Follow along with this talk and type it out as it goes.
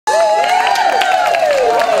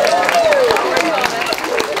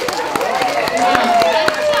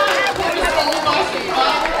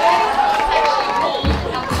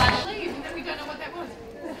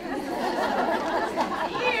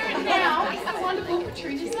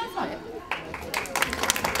featuring Expo.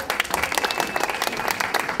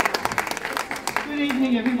 Good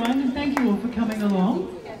evening, everyone, and thank you all for coming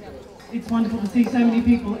along. It's wonderful to see so many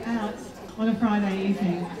people out on a Friday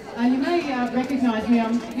evening. You may recognise me.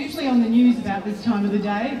 I'm usually on the news about this time of the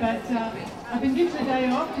day, but I've been given a day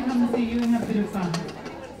off to come and see you and have a bit of fun.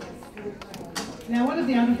 Now, one of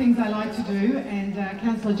the other things I like to do, and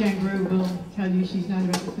Councillor Jane Brew will tell you she's known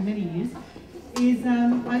about this for many years, is I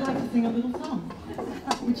like to sing a little song,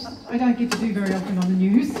 which I don't get to do very often on the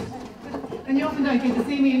news. And you often don't get to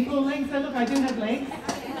see me in full length, so look, I do have legs.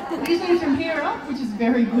 Usually from here up, which is a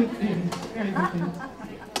very good thing, very good thing.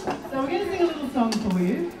 So we're going to sing a little song for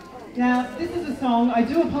you. Now, this is a song, I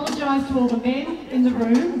do apologise to all the men in the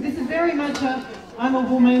room. This is very much a I'm a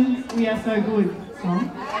woman, we are so good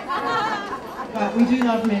song. But we do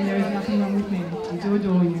love men, there is nothing wrong with men. We do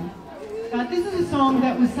adore you. But this is a song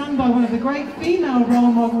that was sung by one of the great female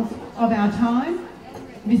role models of our time,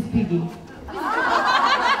 Miss Piggy.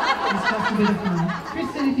 It's just a bit of fun.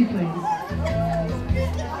 Kristen, if you please.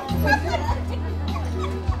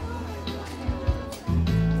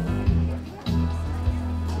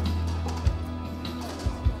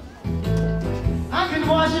 I can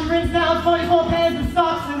wash and rinse out 44 pairs of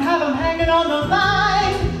socks and have them hanging on the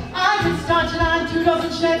line. I can starch and iron 2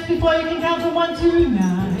 dozen shirts before you can count from 1 to 9.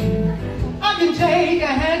 I can take a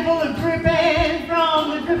handful of dripping from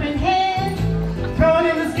the dripping can, throw it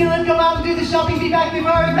in the skillet, go out and do the shopping, be back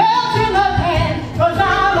before it melts in the pan. 'Cause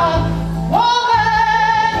I'm a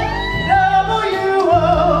woman, W-O-M-A-N.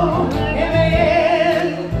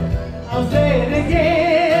 I'll say it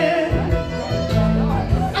again.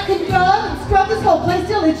 I can rub and scrub this whole place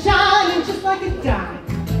till it's shining just like a dime.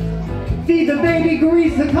 Feed the baby,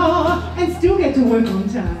 grease the car, and still get to work on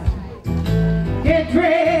time. Get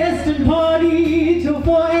dressed and party till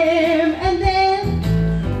 4 a.m. and then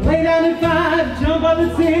lay down at 5, jump up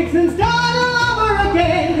at 6 and start all over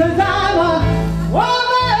again. 'Cause I'm a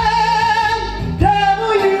woman,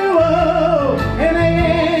 W-O-M-A-N.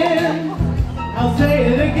 I'll say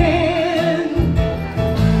it again.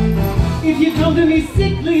 If you come to me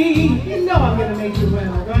sickly, you know I'm gonna make you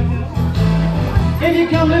well, right now. If you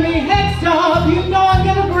come to me head up, you know I'm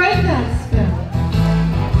gonna break that spell.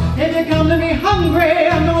 If you come to me hungry,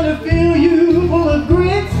 I'm gonna fill you full of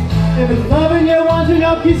grit. If it's loving you want to,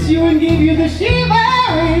 I'll kiss you and give you the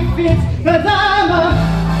shivery fits. 'Cause I'm a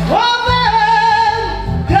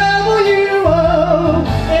woman, W-O-M-A-N.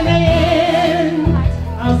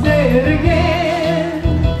 I'll say it again.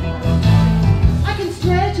 I can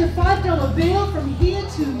stretch a $5 bill from here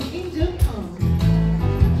to Kingdom Come.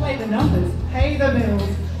 Play the numbers, pay the bills,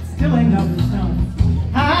 still ain't nothing done.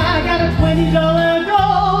 I got a $20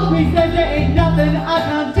 gold, we said there ain't nothing I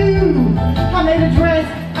can't do. I made a dress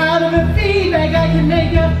out of a feed bag, I can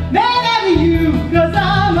make a man out of you. 'Cause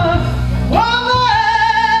I'm a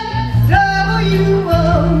woman,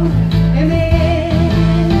 W-O-M-A-N.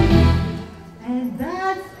 And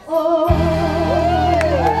that's all.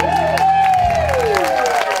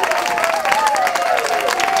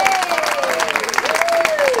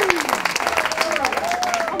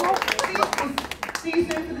 See you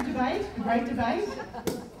soon for the debate, the great debate.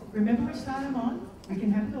 Remember which side I'm on? We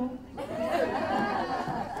can have it all.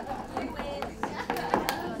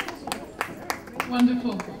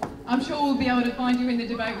 Wonderful. I'm sure we'll be able to find you in the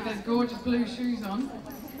debate with those gorgeous blue shoes on.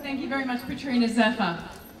 Thank you very much, Katrina Zaffa.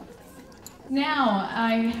 Now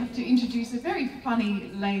I have to introduce a very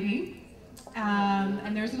funny lady,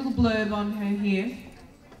 and there's a little blurb on her here.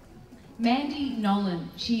 Mandy Nolan.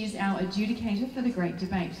 She is our adjudicator for the great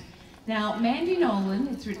debate. Now, Mandy Nolan,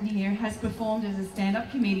 it's written here, has performed as a stand-up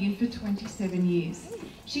comedian for 27 years.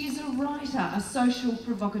 She is a writer, a social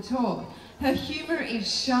provocateur. Her humour is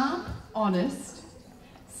sharp, honest,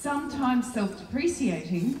 sometimes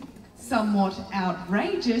self-depreciating, somewhat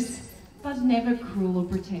outrageous, but never cruel or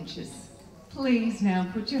pretentious. Please now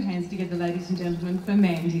put your hands together, ladies and gentlemen, for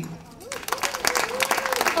Mandy.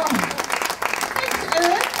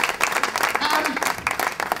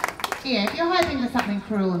 Yeah, if you're hoping for something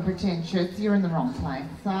cruel and pretentious, you're in the wrong place.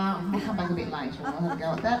 We'll come back a bit later and we'll have a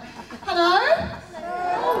go at that. Hello?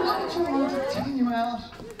 Hello? Oh, look at you all, just checking you out.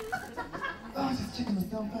 Oh, just checking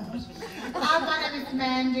myself out. My name is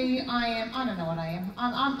Mandy. I don't know what I am.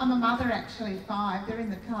 I'm a mother, actually, 5. They're in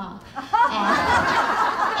the car.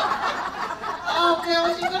 Oh,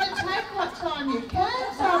 girls, you've got to take what time you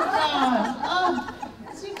can sometimes. Oh,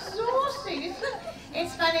 it's exhausting, isn't it?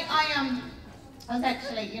 It's funny, I was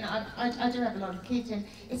actually, you know, I do have a lot of kids, and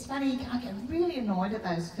it's funny, I get really annoyed at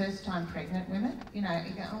those first-time pregnant women. You know,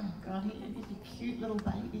 you go, oh God, he's a cute little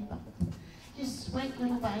baby. You sweet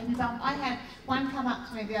little baby bump. I had one come up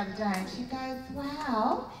to me the other day and she goes,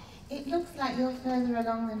 wow, it looks like you're further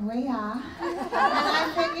along than we are. And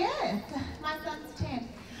I said, yes, my son's 10.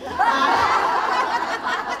 I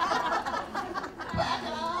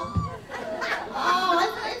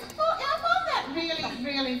find that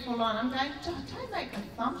really full on. I'm going, don't make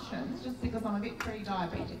assumptions just because I'm a bit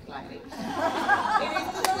pre-diabetic lately. It is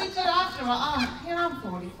the way to after all. Oh, you know, I'm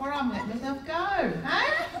 44, I'm letting myself go.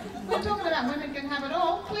 Hey? We're talking about women can have it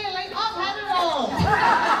all. Clearly, I've had it all.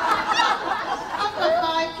 I've got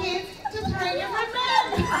 5 kids to 3 different men.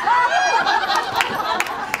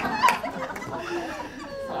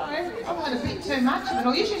 Sorry, I've had a bit too much of it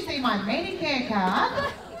all. You should see my Medicare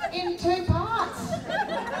card in 2 parts.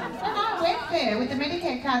 When I went there with the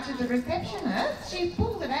Medicare card to the receptionist, she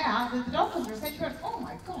pulled it out at the doctor's reception. She went, oh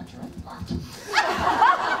my God, you're a slut.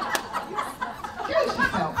 Excuse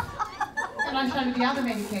yourself. And I showed her the other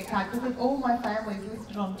Medicare card because all my family's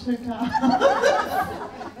listed on 2 cards.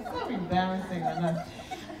 So embarrassing, I know.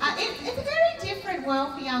 It's a very different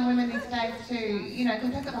world for young women these days too, you know,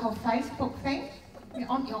 because they've got the whole Facebook thing. You're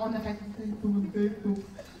on the Facebook,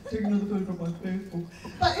 taking another photo on Facebook.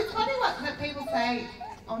 But it's funny what people say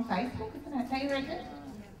on Facebook, isn't it? Don't you reckon?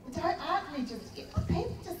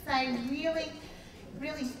 People just say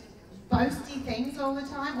really boasty things all the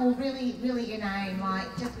time, or really inane, like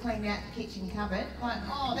just cleaned out the kitchen cupboard. Like,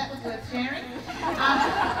 oh, that was worth sharing.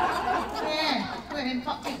 Yeah, and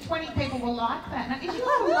 20 people will like that. Now, is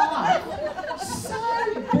your life so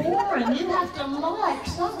boring you have to like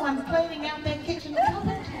someone cleaning out their kitchen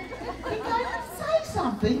cupboard? You go, say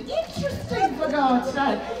something interesting for God's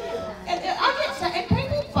sake. And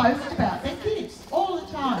people boast about their kids all the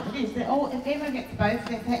time. It is. If everyone gets boasted,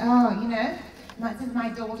 they say, oh, you know, this is my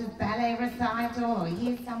daughter's ballet recital, or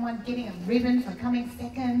here's someone getting a ribbon for coming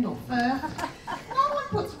second or first. No one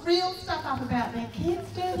puts real stuff up about their kids,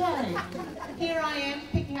 do they? Here I am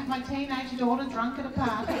picking up my teenage daughter drunk at a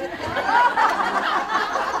party. You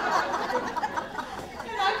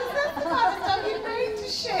know, because that's the kind of stuff you need to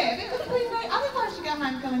share. Because otherwise you go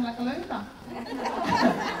home feeling like a loser.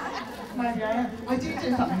 Maybe I am. I did do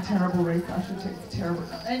something terrible recently. I should tell you, it's terrible.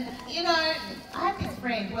 And, you know, I have this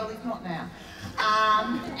friend, well, he's not now.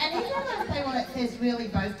 And he's one of those people that says really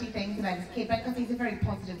boasty things about his kid, because he's a very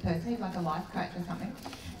positive person. He's like a life coach or something.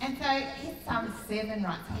 And so his son's 7,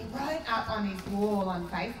 right? So he wrote up on his wall on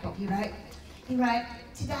Facebook, he wrote,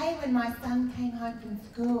 today when my son came home from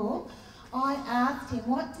school, I asked him,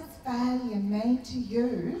 what does failure mean to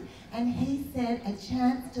you? And he said, a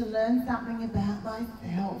chance to learn something about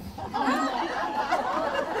myself.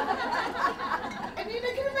 And you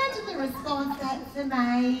can imagine the response, that's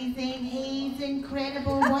amazing, he's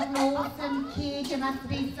incredible, what an awesome kid, you must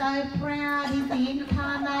be so proud, he's the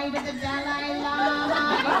incarnate of the Dalai Lama,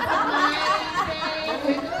 it's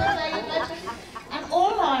amazing, who could say it? And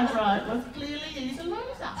all I wrote was, clearly he's a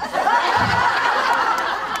loser.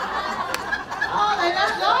 Oh, they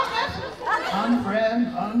don't like it. Unfriend,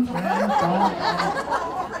 gone.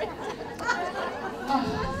 Oh,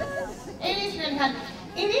 it is really hard.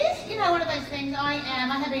 It is, you know, one of those things. I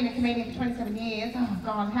have been a comedian for 27 years. Oh,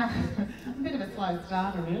 God, I'm a bit of a slow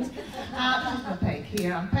starter, really. Just a peak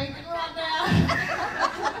here. I'm peaking right now.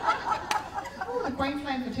 Oh, the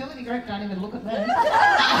Queensland Fertility Group don't even look at me.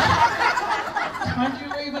 Don't you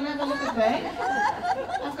even have a look at me?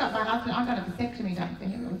 I've got my husband, I got a vasectomy done for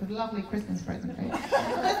him. It was a lovely Christmas present for him.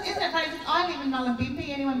 Isn't it crazy? I live in Mullumbimby.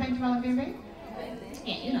 Anyone been to Mullumbimby?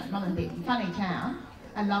 Yeah, you know, Mullumbimby, funny town.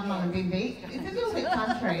 I love Mullumbimby. It's a little bit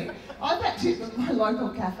country. I was actually at my local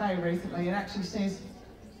cafe recently. It actually says,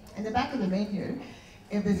 in the back of the menu,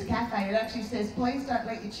 of this cafe, it actually says, please don't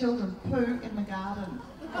let your children poo in the garden.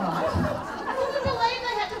 Right. I couldn't believe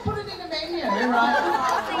they had to put it in a menu, right?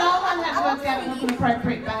 No one had worked out it was an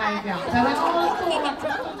appropriate behaviour. They went, oh, it's all right,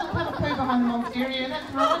 just have a poo behind the monsteria, that's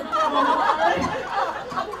right.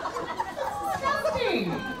 It's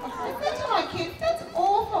disgusting. I said to my kids, that's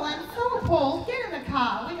awful, I'm so appalled. Get in the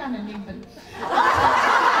car, we're going to Nimbin.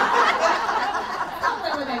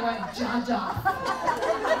 Somewhere where they won't judge us.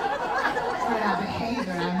 For our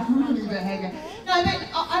behaviour, our moody behaviour. No, but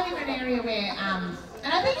I live in an area where,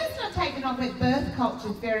 and I think it's not taken off, but birth culture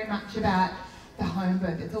is very much about the home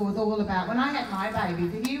birth. It's all about, when I had my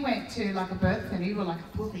babies, if you went to like a birth centre, you were like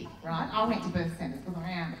a pussy, right? I went to birth centres because I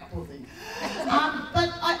am a pussy. But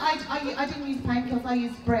I didn't use painkillers, I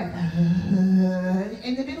used breath.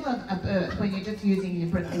 In the middle of a birth, when you're just using your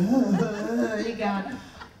breath, you're going,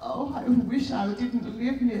 oh, I wish I didn't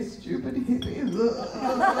live near stupid hippies. I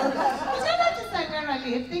don't have to say where I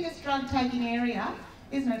live, biggest drug taking area,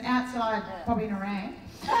 isn't it? Outside, probably in Iran.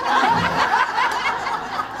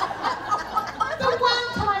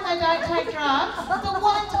 drugs. The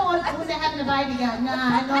one time when they're having a baby, go, no,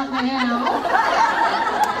 not now.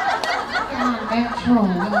 Go natural,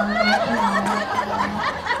 go natural.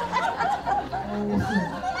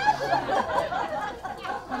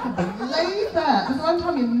 I can't believe that. There's one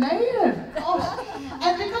time you need it. Gosh.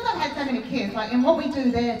 And because I've had so many kids, like, and what we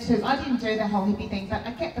do there too, I didn't do the whole hippie thing, but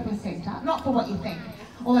I kept the placenta, not for what you think.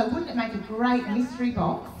 Although, wouldn't it make a great mystery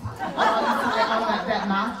box? On that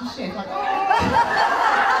master chef, like,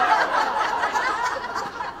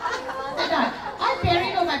 So no, I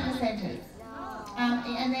buried all my placentas.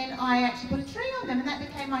 And then I actually put a tree on them, and that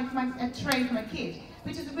became a tree for my kid,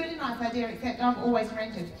 which is a really nice idea, except I've always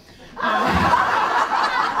rented.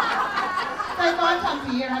 So 5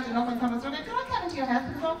 times a year I have to knock on someone's door and go, can I come into your house?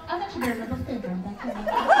 Because I've actually buried my placenta in back there. And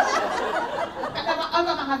I've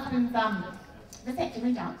got my husband's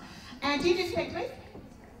vasectomy done. And do you do vasectomy?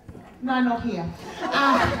 No, not here.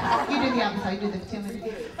 You do the other side, you do the fertility.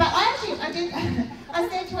 But I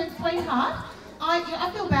said to him, sweetheart,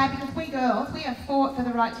 I feel bad because we girls, we have fought for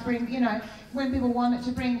the right to bring, when people wanted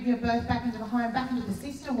to bring your birth back into the home, back into the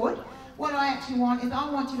sisterhood. What I actually want is I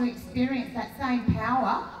want you to experience that same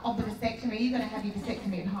power of the vasectomy. You're going to have your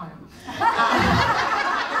vasectomy at home.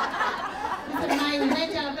 It's amazing. We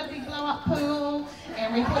went down, I've got a big blow-up pool,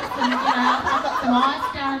 and we put some, I've got some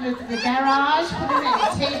ice down in the garage, put in a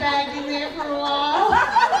tea bag in there for a while.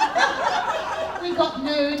 We got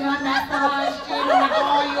nude and I massaged you, and I went,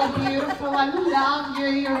 oh, you're beautiful, I love you,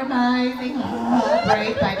 you're amazing. Oh,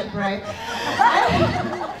 breathe, baby, breathe.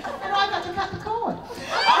 And I got to cut the cord.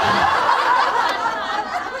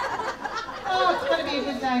 Oh, it's going to be a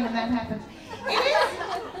good day when that happens.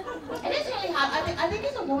 It is really hard. I think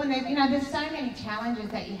as a woman, there's so many challenges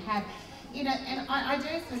that you have, and I do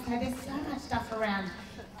sort of say there's so much stuff around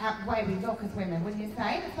the way we look as women, wouldn't you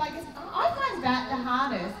say? It's like, I find that the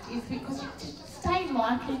hardest is because you just stay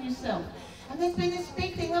liking yourself. And there's been this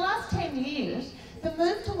big thing, the last 10 years, the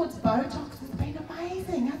move towards Botox has been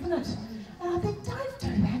amazing, hasn't it? And I think, don't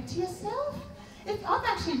do that to yourself. I've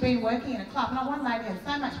actually been working in a club, and one lady had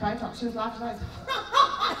so much Botox, she was like,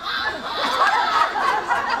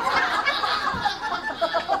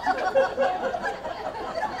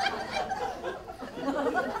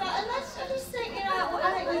 I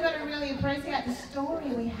think we've got to really appreciate the story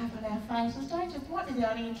we have on our faces. Don't just, what is the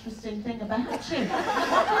only interesting thing about you? If you're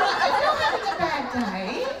having a bad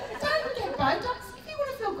day, don't get Botox. If you want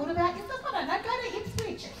to feel good about yourself, I don't know, go to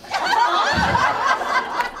Ipswich.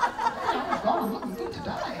 Oh God, I'm looking good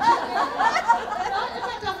today. If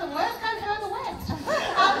that doesn't work, go further west.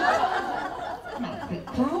 Not a bit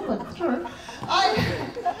cruel, but it's true.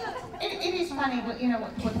 It is funny, what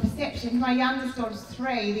the perception. My youngest daughter's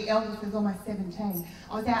 3, the eldest is almost 17.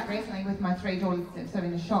 I was out recently with my 3 daughters, so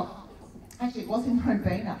in a shop. Actually, it was in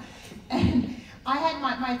Robina. And I had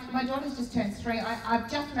my daughter's just turned 3. I've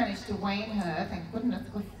just managed to wean her, thank goodness,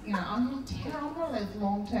 because, I'm terrible at those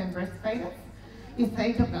long-term breastfeeders. You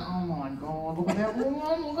see, they'll go, oh my God, look at that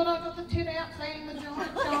woman, look at her, got the tin out feeding the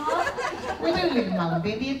giant child. We do live in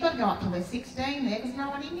Mullumbimby, you've got to go up till they're 16 there because no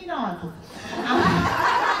one immunises.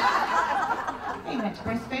 I even had to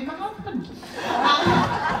breastfeed my husband.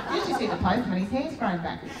 You should see the postman, his hair's grown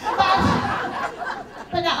back.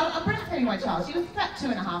 But no, I'm breastfeeding my child. She was about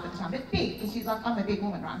 2.5 at the time, but big, because she's like, I'm a big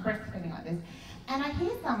woman, right? I'm breastfeeding like this. And I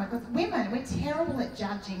hear someone, because women, we're terrible at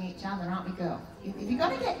judging each other, aren't we, girls? If you're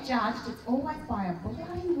going to get judged, it's always by a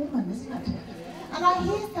bloody woman, isn't it? And I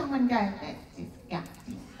hear someone go, that's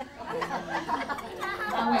disgusting.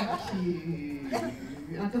 I went, phew.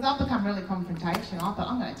 Because I've become really confrontational. I thought,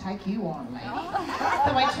 I'm going to take you on, lady.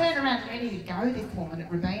 So I turn around ready to go, this woman at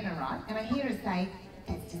Robina, right? And I hear her say,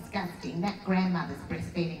 that's disgusting. That grandmother's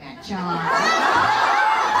breastfeeding that child.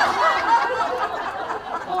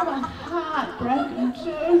 Oh, my heart broken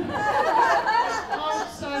too. Oh,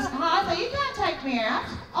 so hard. So you can't take me out.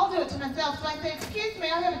 I'll do it to myself. So I said, excuse me,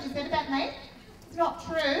 I heard what you said about me. It's not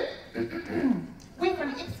true. We're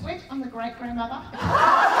from Ipswich. I'm the great-grandmother.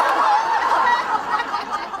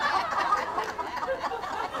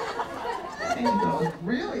 That was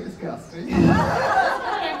really disgusting.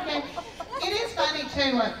 It is funny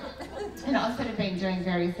too. I've sort of been doing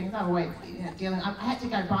various things. I've always, I had to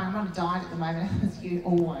go buy. I'm on a diet at the moment, as you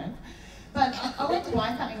all learn. But I went to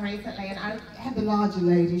buy something recently, and I had the larger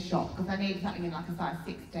ladies shop because I needed something in like a size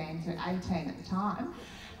 16 to 18 at the time.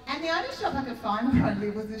 And the only shop I could find where I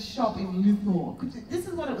live was this shop in Lismore. This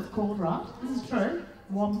is what it was called, right? This is true.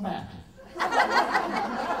 Wombat.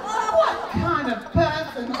 What kind of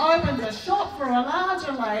person opens a shop for a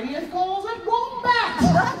larger lady and calls it Wombat?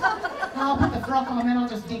 I'll put the frock on and then I'll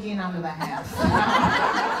just dig in under the house.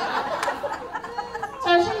 So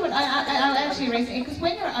I'll tell you what, I actually recently, because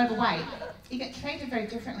when you're overweight, you get treated very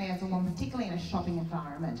differently as a woman, particularly in a shopping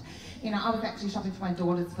environment. You know, I was actually shopping for my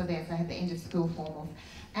daughters for theirs. They had the end of school formals.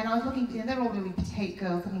 And I was looking, you know, they're all really petite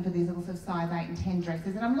girls looking for these little sort of size 8 and 10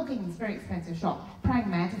 dresses. And I'm looking in this very expensive shop, praying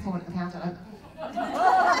mantis woman at the counter. Like,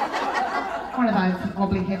 one of those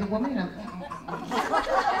wobbly-headed women, you know,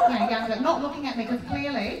 young, but not looking at me because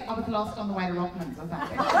clearly I was lost on the way to Rockman's or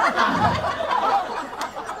something. And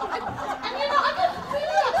you know, I get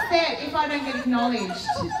really upset if I don't get acknowledged.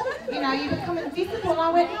 You know, you become invisible. I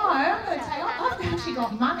went, no, I'm going to tell you, I've actually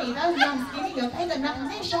got money. Those young skinny girls, they got nothing.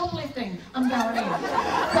 They're shoplifting. I'm going in. So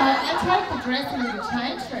I take the dress into the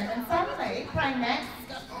change room and suddenly, praying mantis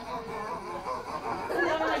goes,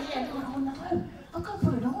 oh no, I've got to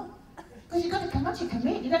put it on. Because you've got to come once you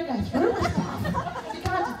commit, you've got to go through with stuff. You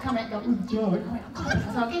can't just come out and go, joke. So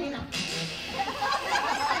I'll get in.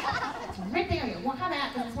 It's ripping on you. Well, come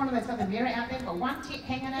out because it's one of those got the mirror out there, got one tit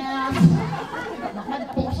hanging out. My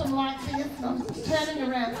bottom like this, and I'm turning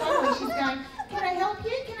around. Suddenly she's going, can I help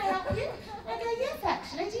you? Can I help you? I go, yes,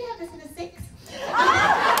 actually. Do you have this in a 6?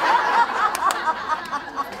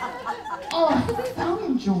 Oh, it's so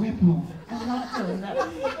enjoyable. I love doing that.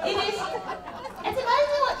 It is. It's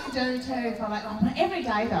amazing what you do too for like, every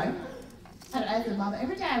day though, as a mother,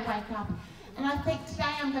 every day I wake up and I think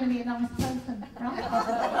today I'm going to be a nice person, right?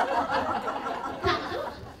 Can't do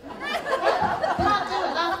it. Can't do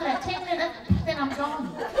it. After that 10 minutes, then I'm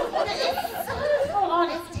gone. It's so full on,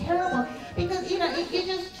 it's terrible. Because, you know, you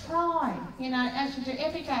just try, you know, as you do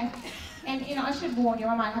every day. And, you know, I should warn you,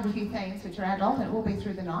 I might have a few things which are adult and it will be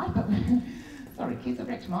through the night, but sorry kids, I've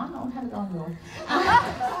wrecked mine, I'll have it on yours.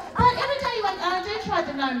 But every day you wake, I do try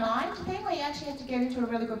the no mind thing where you actually have to get into a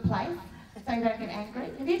really good place so you don't get angry.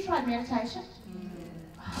 Have you tried meditation?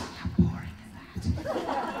 Oh, how boring is that?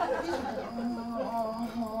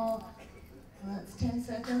 That's 10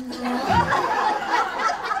 seconds. I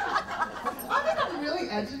think I'm really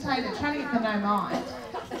agitated trying to get the no mind.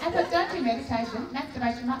 But don't do meditation,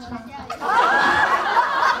 masturbation much fun.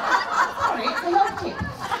 Sorry, it's a health tip.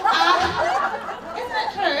 Isn't that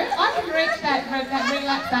true? I can reach that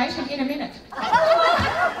relaxation in a minute.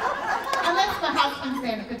 Unless my husband's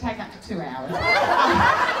there, it could take up to 2 hours.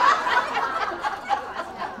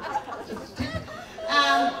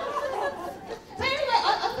 So anyway, I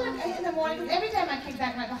thought in the morning, because every day my kids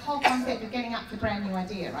act like the whole concept of getting up is a brand new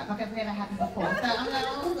idea, right? Like it's never happened before. So I'm like,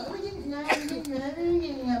 oh, we didn't know, we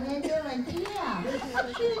had no idea.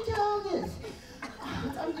 Who told us?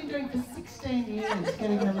 I've been doing for 16 years,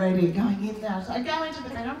 getting them ready, going in there. So I go into the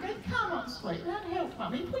bed, I'm going, come on, sweet, help,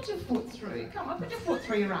 mummy, put your foot through. Come on, put your foot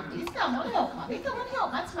through your undies. Come on, help, mummy, come on,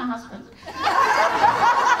 help. That's my husband.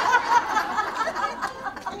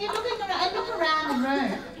 And you're looking around, I look around the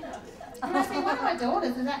room, and I see one of my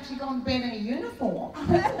daughters has actually gone to bed in a uniform. Oh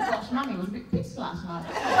gosh, mummy was a bit pissed last night.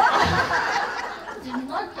 Didn't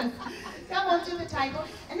like this. Come on to the table.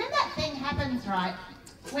 And then that thing happens, right?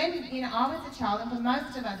 When, you know, I was a child, and for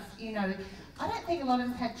most of us, you know, I don't think a lot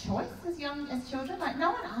of us had choice as children. Like,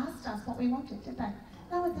 no one asked us what we wanted, did they?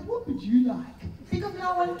 No one said, what would you like? Because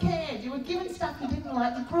no one cared. You were given stuff you didn't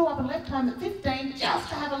like. You grew up and left home at 15 just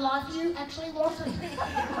to have a life you actually wanted,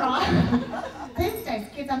 right? These days,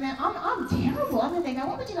 kids, I'm terrible. I'm there going,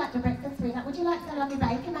 what would you like for breakfast, sweetheart? Would you like some lovely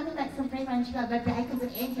bacon? Mummy makes some free-range bacons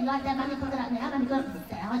and eggs. You like that? Mummy, put it up now. Mummy, got it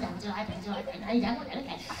sourdough. Would you like that? Would you like that? No, you don't want that.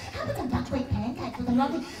 Okay. How about some buckwheat pancakes with a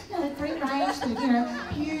lovely, you know, free-range, you know,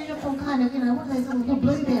 beautiful kind of, you know, what are those little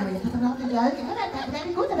blueberries with a lovely yolk? How about that? Would that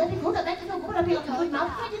be good? Would that be good? Would that make you feel good? Would I be like a good mum?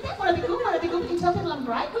 Would I do that? Would I be good? Would I be good? Would you tell people I'm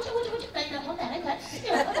great? Would you? No, you don't want that, okay.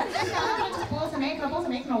 You know, I'm going to just boil some eggs. I'll boil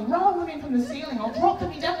some eggs and I'll roll them in from the ceiling. I'll drop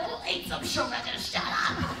them in down. I'll eat some sugar. Just shut up.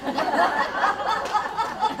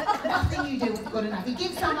 Nothing you do is good enough. You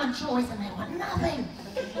give someone choice and they want nothing.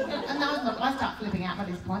 And look, I start flipping out by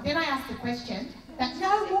this point. Then I ask the question that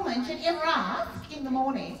no woman should ever ask in the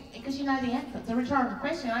morning because you know the answer. It's a rhetorical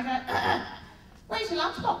question. I go, where's your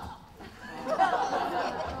lunchbox?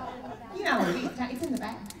 You know what it is, it's in the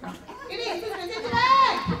bag. It is, isn't it? It's in the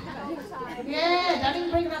bag! Yeah, don't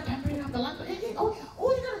even bring it up, don't bring it up the lunch.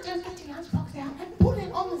 All you gotta do is get your lunchbox out and put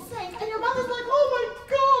it on the sink, and your mother's like, oh my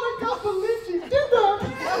God, I can't believe you did that!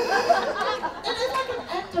 And it's like an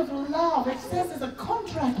act of love. It says there's a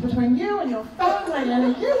contract between you and your family,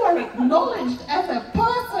 and you are acknowledged as a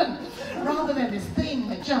person, rather than this thing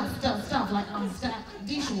that just does stuff like unstacked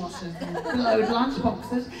dishwashers and blowed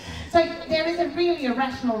lunchboxes. So there is a really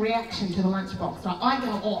irrational reaction to the lunchbox. Right? I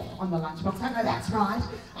go off on the lunchbox. I go, that's right.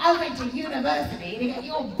 I went to university to get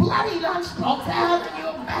your bloody lunchbox out of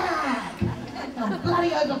your bag. I'm bloody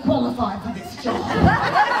overqualified for this job.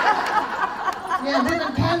 Yeah,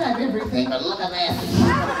 women can have everything, but look at this.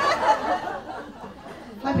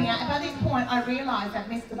 flipping out. And by this point, I realised I'd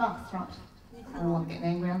missed the bus, right? Oh, I'm getting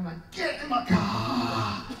angry. I'm like, get in my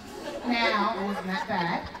car! Now, it wasn't that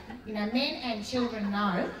bad. You know, men and children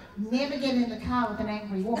know, never get in the car with an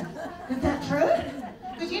angry woman. Is that true?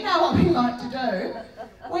 Because you know what we like to do?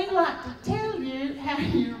 We like to tell you how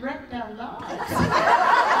you wrecked our lives.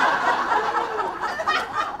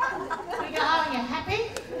 We go, oh, you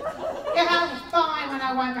happy? Yeah, I was fine when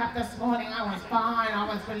I woke up this morning. I was fine. I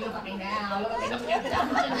was, look at me now. Look at me, look at what you've done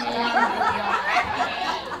to me.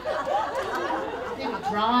 They were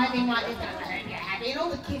driving like this. I hope you're happy. And all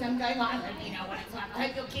the kids, I'm going, I hope you know what it's like. I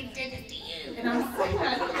hope your kids do this to you. And I'm saying, you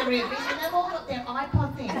know, look at the rear vision. They've all got their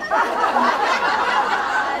iPods in.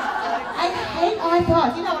 I hate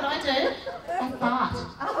iPods. You know what I do? I fart.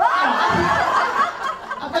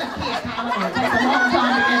 I've got a clear camera. It takes a long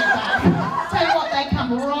time to get it back. Tell you what, they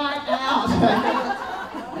come right out.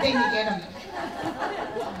 Then you get them.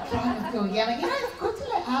 Driving school yelling. You know, it's good to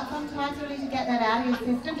let out sometimes, really, to get that out of your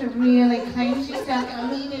system, to really cleanse yourself.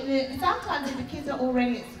 Sometimes if the kids are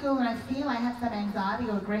already at school and I feel I have some anxiety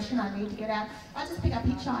or aggression I need to get out, I just pick up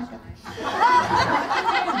hitchhiker.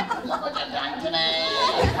 Look what you've done to me!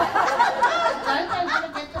 Don't go to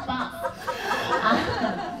get the bus.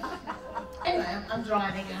 Anyway, I'm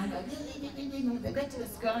driving and I'm going, they get to the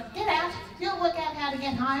school, get out, you'll work out how to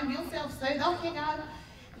get home, you'll self-soothe, off you go.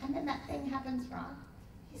 And then that thing happens, right?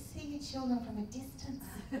 You see your children from a distance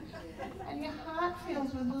and your heart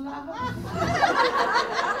fills with love.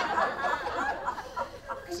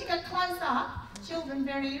 Because you go close up, children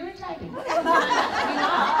very irritating. We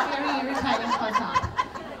are very irritating close up.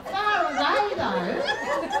 Far away though,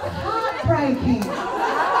 heartbreaking.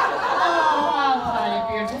 Oh, I'll tell you,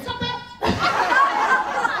 beautiful. Stop that!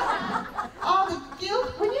 Oh, the guilt,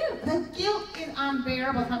 the guilt is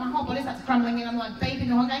unbearable. So my whole body starts crumbling in. I'm like beeping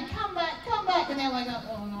the horn going, come back, and they're like,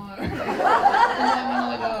 oh no.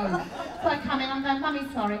 So I come in, I'm going,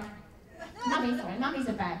 Mummy's sorry. Mummy's sorry. Mummy's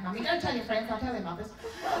a bad mummy. Don't tell your friends, I'll tell their mothers.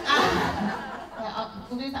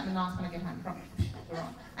 We'll do something nice when I get home, promise.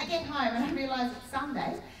 I get home and I realise it's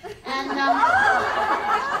Sunday, and I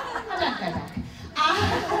don't go back.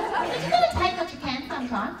 But you've got to take what you can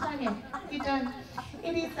sometimes, don't you? You do.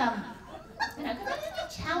 It is, you know, because that is the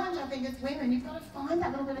challenge, I think, as women. You've got to find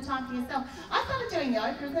that little bit of time for yourself. I started doing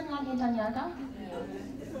yoga. Has anyone here done yoga?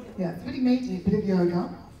 Yeah, it's really me to do a bit of yoga.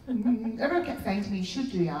 Everyone kept saying to me, you should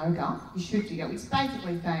do yoga, which is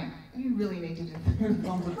basically saying, you really need to do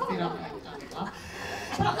longer sit up and stuff.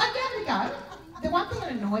 But I gave it a go. The one thing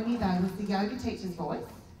that annoyed me though was the yoga teacher's voice.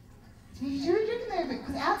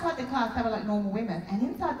 Because outside the class they were like normal women, and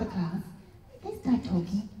inside the class, they start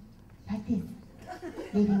talking like this,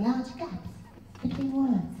 leaving large gaps between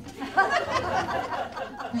words.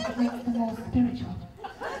 That makes them more spiritual.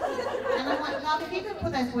 And I'm like, love, if you could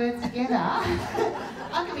put those words together,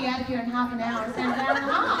 I could be out of here in half an hour instead of an hour and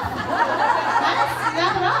a half. Let's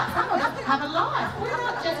snap it up. Some of us have a life. We're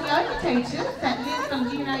not just yoga teachers that live from,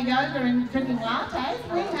 you know, yoga and drinking lattes.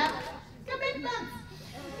 We have commitments.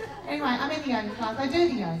 Anyway, I'm in the yoga class. I do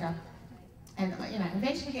the yoga. And, you know,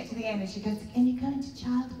 eventually get to the end and she goes, can you go into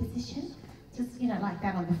child position? Just, you know, like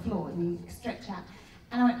that on the floor and you stretch out.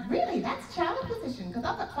 And I went, really? That's child position? Because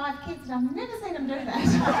I've got 5 kids and I've never seen them do that.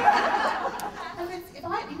 And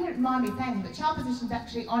you don't mind me saying, but child position's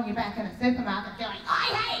actually on your back in a supermarket going,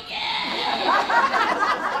 I hate you!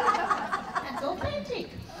 That's authentic.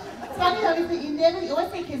 Funny though is that you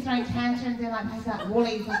always see kids throwing tantrums in like places like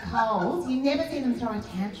Woolies or Coles. You never see them throw a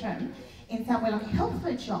tantrum in somewhere like a health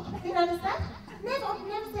food shop. Have you noticed that? Never. I've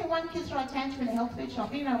never seen one kid throw a tantrum in a health food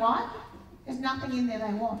shop. You know why? There's nothing in there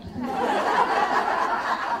they want.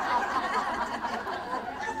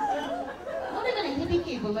 Not even a hippie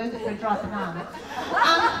kid will lose it for a dry banana.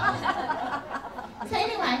 So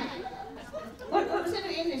anyway, what was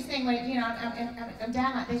in this thing where, you know, I'm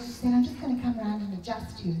down like this, she said, I'm just going to come around and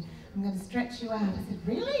adjust you. I'm going to stretch you out. I said,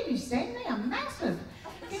 really? Have you seen me? I'm massive.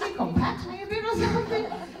 Can you compact me a bit or something?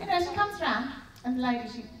 You know, she comes round and the lady,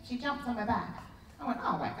 she jumps on my back. I went,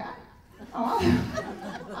 oh, okay. Oh,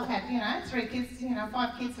 well, I've had, you know, 3 kids, you know,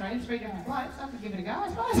 5 kids, 3 different blokes. I could give it a go, I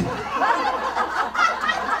suppose.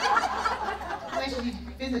 Unless she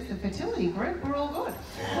visits the fertility group, we're all good.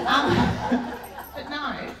 But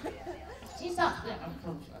no, she starts, I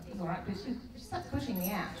think all right, but she starts pushing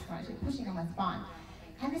me out, right? She's pushing on my spine.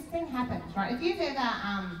 And this thing happens, right? If you've ever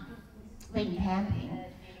been camping,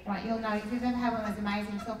 right, you'll know if you've ever had one of those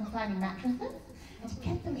amazing self-inflating mattresses, and to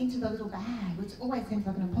get them into the little bag, which always seems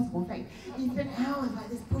like an impossible thing, and you spend hours like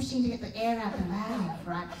this pushing to get the air out the valve,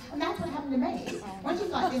 right? And that's what happened to me. Once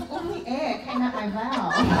she's like this, all the air came out my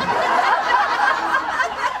valve.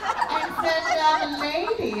 And said,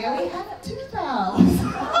 lady, we have 2 valves.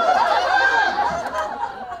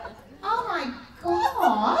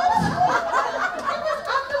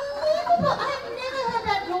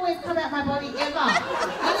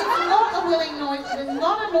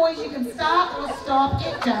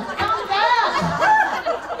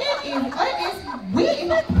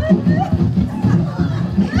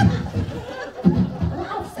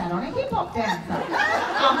 I've sat on a hip hop dancer.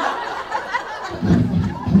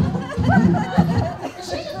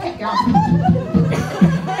 She just kept going.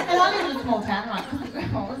 And I live in a small town, right?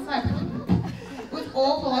 It was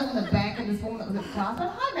awful. I was in the bank and this woman that was at the class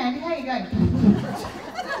went, "Hi Mandy, how you going?"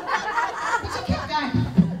 But she kept going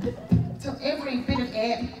till every bit of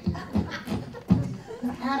air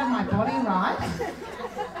was out of my body, right?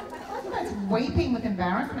 I was weeping with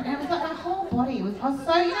embarrassment, and it was like my whole body was. I was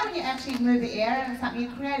so, you know, when you actually move the air out of something, you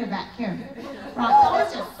create a vacuum, right? So I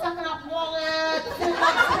was just sucking up wallets, and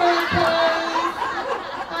like sneakers.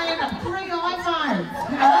 I ended up 3 iPhones,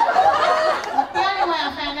 you know? The only way I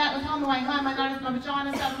found out was on the way home. I noticed my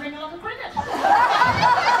vagina started ringing like a cricket.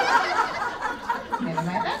 Never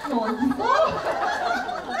made that noise before.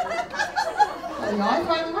 So the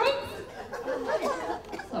iPhone rings.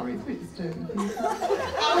 Sorry, it's a bit disturbing.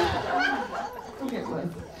 It'll get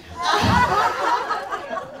worse.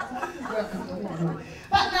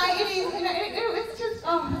 But no, it is, you know, it's just,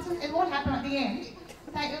 and what happened at the end,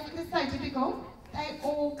 it was so typical, they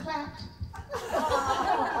all clapped.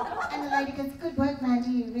 And the lady goes, "Good work,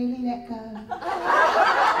 Mandy, you really let go."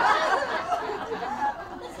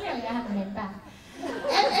 Sorry, I haven't been back.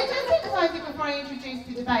 And just in closing, before I introduce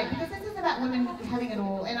the debate, because this is about women having it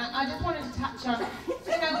all, and I just wanted to touch on,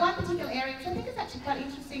 you know, one particular area which I think is actually quite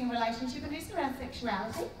interesting in relationship, and it's around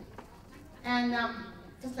sexuality. And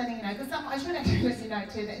just letting you know, because I should actually let you know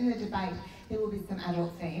too that in the debate there will be some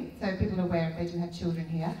adult themes, so people are aware if they do have children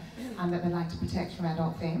here that they'd like to protect from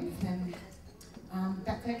adult themes, and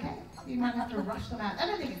that's okay. You might have to rush them out. I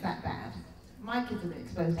don't think it's that bad. My kids are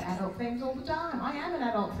exposed to adult themes all the time. I am an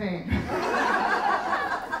adult theme.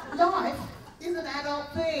 Life is an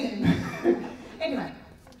adult theme. Anyway,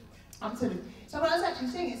 so what I was actually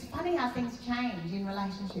saying, it's funny how things change in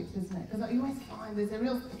relationships, isn't it? Because you always find there's a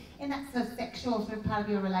real, and that's the sexual sort of part of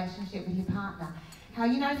your relationship with your partner. How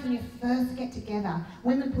you notice when you first get together,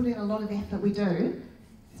 women put in a lot of effort, we do.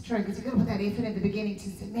 It's true, because you've got to put that effort at the beginning to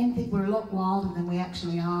say, men think we're a lot wilder than we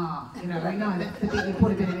actually are. You know, we know that's the bit you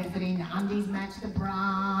put a bit of effort in. The undies match the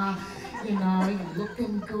bra, you know, you're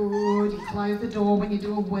looking good, you close the door when you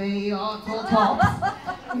do a wee, oh, it's all tops.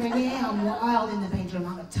 You know, yeah, I'm wild in the bedroom,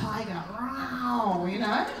 I'm a tiger, wow, you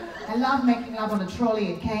know. I love making love on a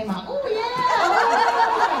trolley at Kmart. Oh yeah,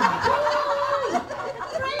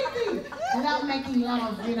 crazy. I love making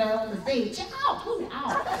love, you know, on the beach. Ow, ooh,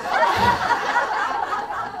 ow.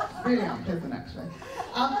 Really unpleasant, actually.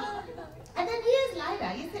 And then years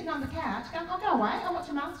later, you're sitting on the couch going, "I'll go away, I'll watch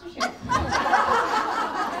a MasterChef."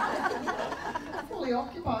 Fully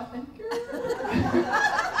occupied, thank you.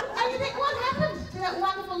 And you think, what happened to that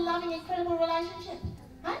wonderful, loving, incredible relationship?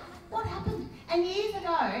 Huh? What happened? And years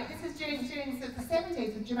ago, this is during the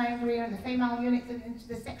 70s with Germaine Greer and the female eunuchs and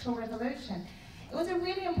the sexual revolution. It was a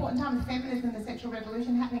really important time, the feminism and the sexual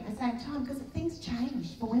revolution happening at the same time, because things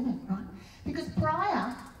changed for women, right? Because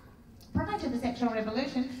prior to the sexual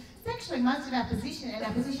revolution, sexually most of our position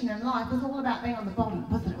in life was all about being on the bottom,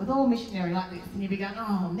 wasn't it? It was all missionary like this, and you'd be going,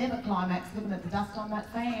 "Oh, I'll never climax looking at the dust on that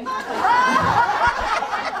fan."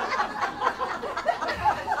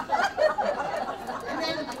 And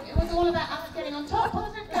then it was all about us getting on top,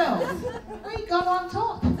 wasn't it, girls? We got on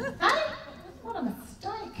top. Hey? What a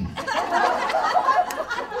mistake. I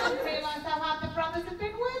didn't realise how hard the brothers had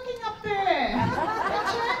been working up there. They're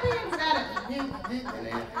champions at it.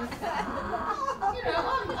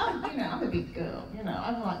 I'm a big girl, you know.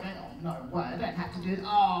 I'm like, "Oh, no way, I don't have to do it."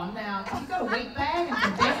 "Oh, now, you've got a wheat bag and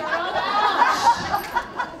some decorative."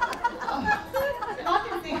 Oh. And I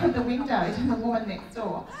can see out the window to the woman next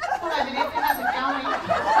door. "Hello, Vanessa, how's it going?"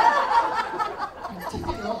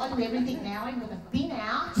 Typical, I do everything now, even with a bin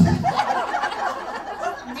out.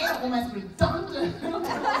 And then almost redundant.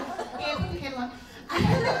 Yeah, put the kettle on.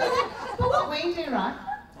 But what we do, right?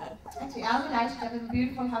 Actually, our relationship, I have a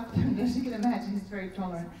beautiful husband, as you can imagine, he's very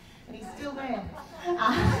tolerant. And he's still there.